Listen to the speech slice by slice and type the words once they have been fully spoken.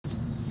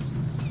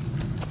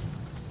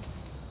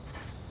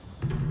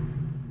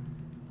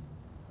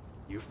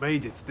You've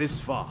made it this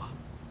far.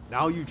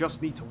 Now you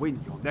just need to win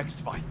your next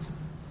fight.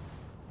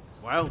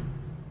 Well,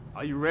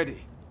 are you ready?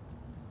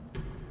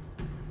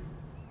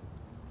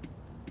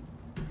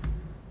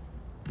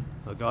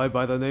 A guy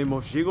by the name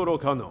of JIGORO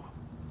KANO.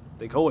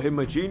 They call him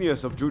a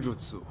genius of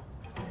Jujutsu.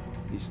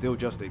 He's still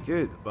just a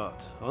kid,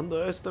 but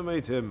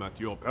underestimate him at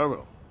your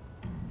peril.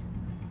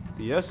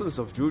 The essence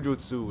of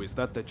Jujutsu is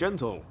that the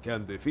gentle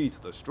can defeat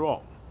the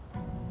strong.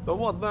 But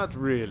what that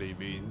really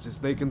means is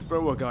they can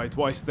throw a guy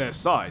twice their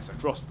size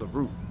across the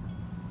room.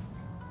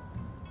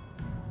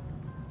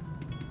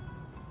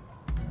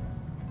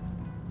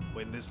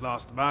 Win this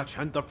last match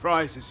and the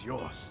prize is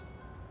yours.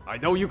 I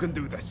know you can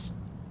do this.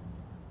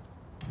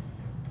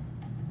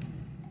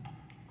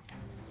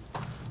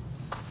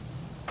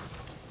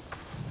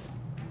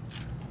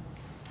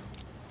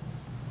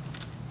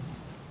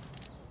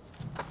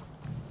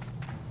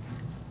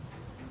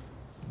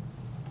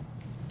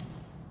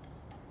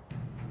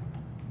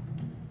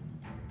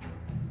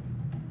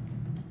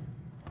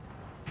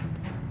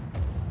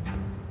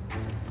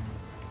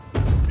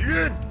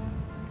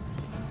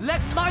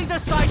 Let neither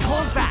side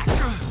hold back!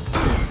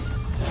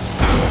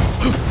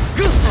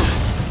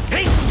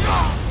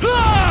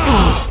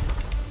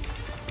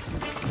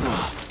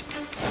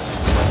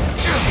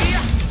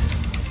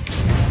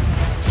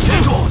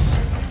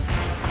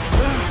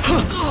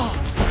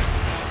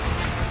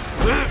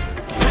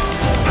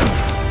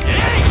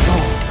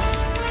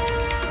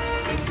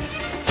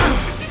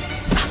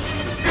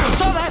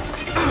 So that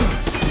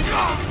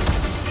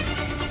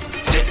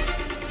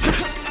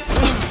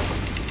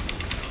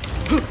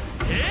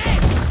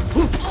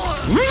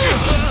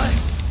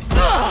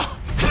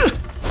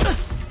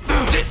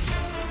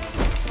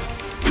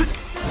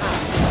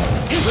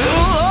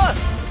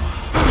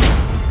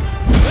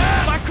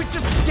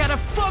get a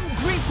firm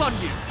grip on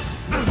you!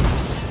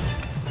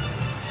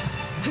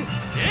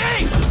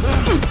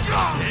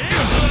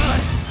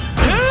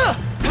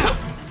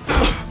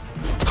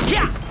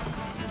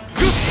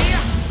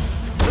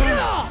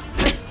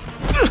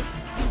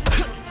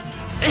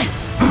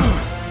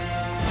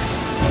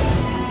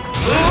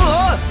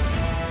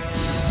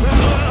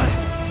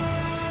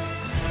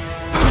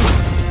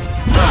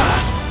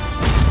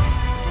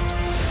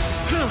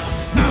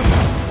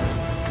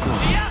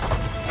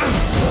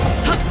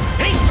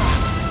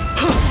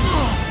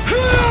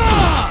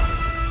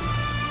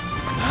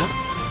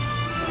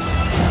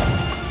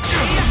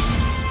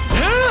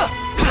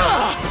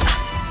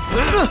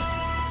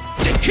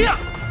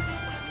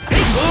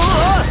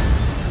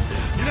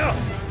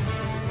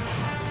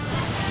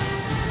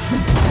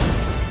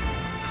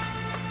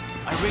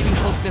 I really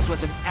hope this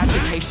was an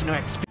educational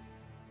experience.